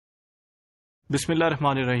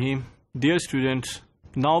Bismillahirrahmanirrahim. Dear students,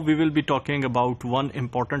 now we will be talking about one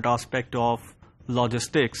important aspect of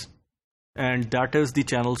logistics, and that is the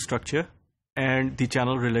channel structure and the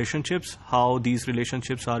channel relationships, how these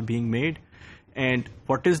relationships are being made, and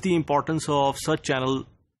what is the importance of such channel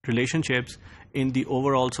relationships in the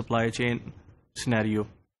overall supply chain scenario.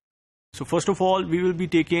 So first of all, we will be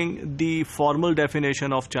taking the formal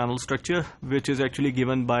definition of channel structure, which is actually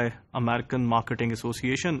given by American Marketing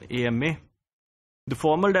Association, AMA. The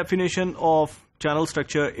formal definition of channel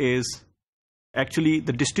structure is actually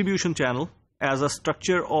the distribution channel as a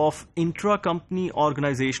structure of intra-company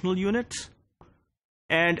organizational units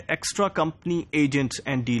and extra-company agents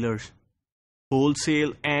and dealers,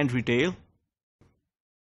 wholesale and retail,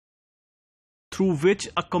 through which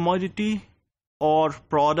a commodity or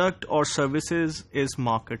product or services is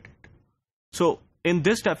marketed. So in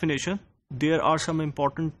this definition, there are some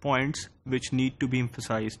important points which need to be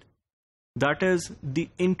emphasized. That is the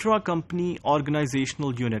intra-company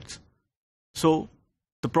organizational units. So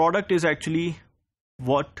the product is actually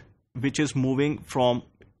which is moving from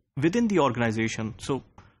within the organization. So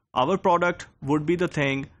our product would be the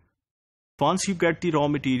thing, once you get the raw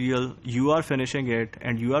material, you are finishing it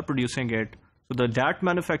and you are producing it. So that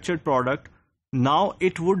manufactured product, now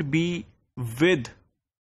it would be with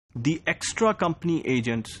the extra company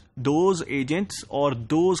agents, those agents or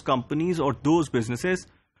those companies or those businesses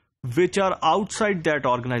which are outside that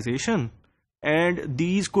organization, and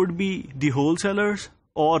these could be the wholesalers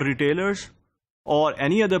or retailers or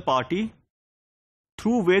any other party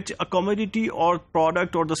through which a commodity or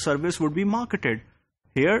product or the service would be marketed.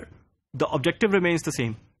 Here the objective remains the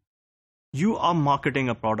same. You are marketing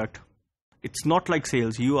a product. It's not like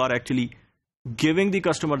sales. You are actually giving the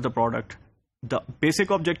customer the product. The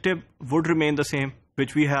basic objective would remain the same,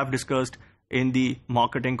 which we have discussed in the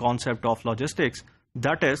marketing concept of logistics.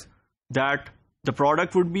 That is that the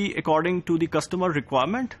product would be according to the customer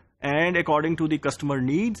requirement and according to the customer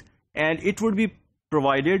needs, and it would be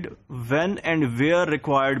provided when and where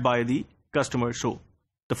required by the customer. So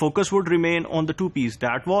the focus would remain on the two P's.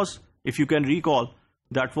 That was, if you can recall,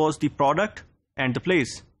 that was the product and the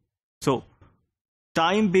place. So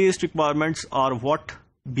time-based requirements are what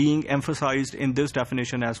being emphasized in this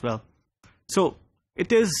definition as well. So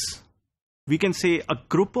it is, we can say, a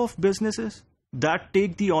group of businesses that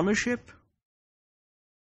take the ownership,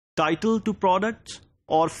 title to products,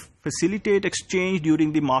 or facilitate exchange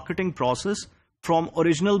during the marketing process from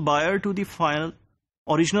original owner to the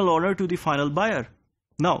final buyer.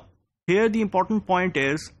 Now, here the important point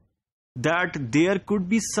is that there could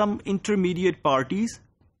be some intermediate parties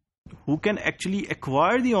who can actually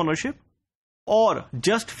acquire the ownership or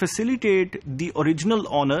just facilitate the original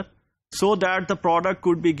owner so that the product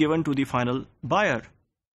could be given to the final buyer.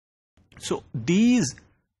 So these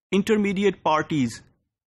intermediate parties,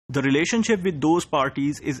 the relationship with those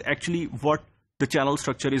parties is actually what the channel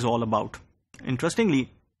structure is all about.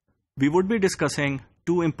 Interestingly, we would be discussing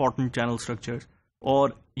two important channel structures,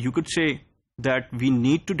 or you could say that we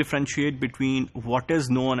need to differentiate between what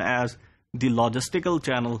is known as the logistical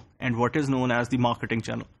channel and what is known as the marketing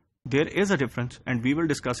channel. There is a difference, and we will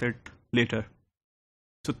discuss it later.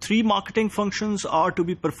 So three marketing functions are to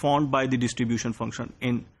be performed by the distribution function.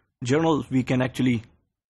 In general, we can actually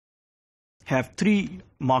have three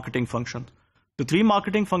marketing functions. The three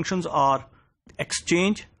marketing functions are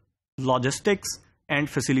exchange, logistics, and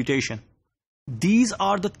facilitation. These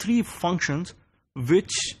are the three functions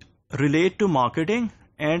which relate to marketing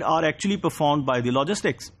and are actually performed by the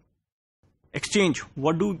logistics. Exchange,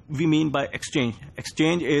 what do we mean by exchange?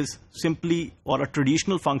 Exchange is simply or a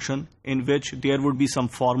traditional function in which there would be some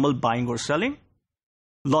formal buying or selling.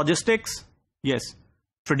 Logistics, yes.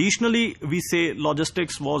 Traditionally, we say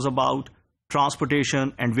logistics was about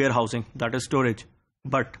transportation and warehousing, that is storage.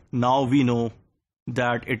 But now we know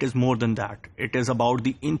that it is more than that. It is about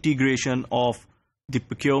the integration of the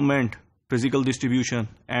procurement, physical distribution,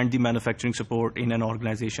 and the manufacturing support in an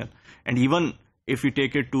organization. And even if we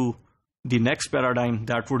take it to the next paradigm,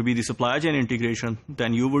 that would be the supply chain integration,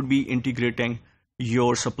 then you would be integrating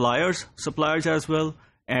your suppliers as well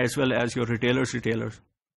as your retailers.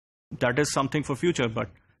 That is something for future, but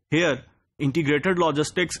here integrated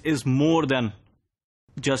logistics is more than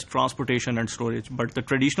just transportation and storage, but the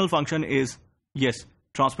traditional function is, yes,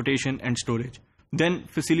 transportation and storage. Then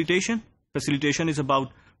facilitation is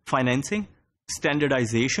about financing,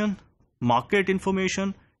 standardization, market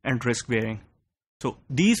information, and risk bearing. So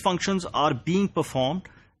these functions are being performed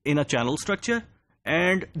in a channel structure,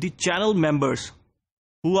 and the channel members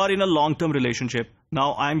who are in a long-term relationship.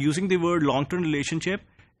 Now I'm using the word long-term relationship,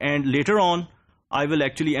 and later on I will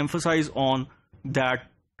actually emphasize on that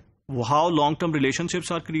how long-term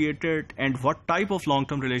relationships are created, and what type of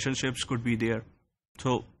long-term relationships could be there.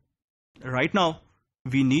 So right now,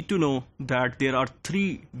 we need to know that there are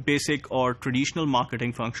 3 basic or traditional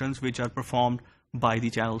marketing functions which are performed by the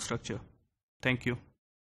channel structure. Thank you.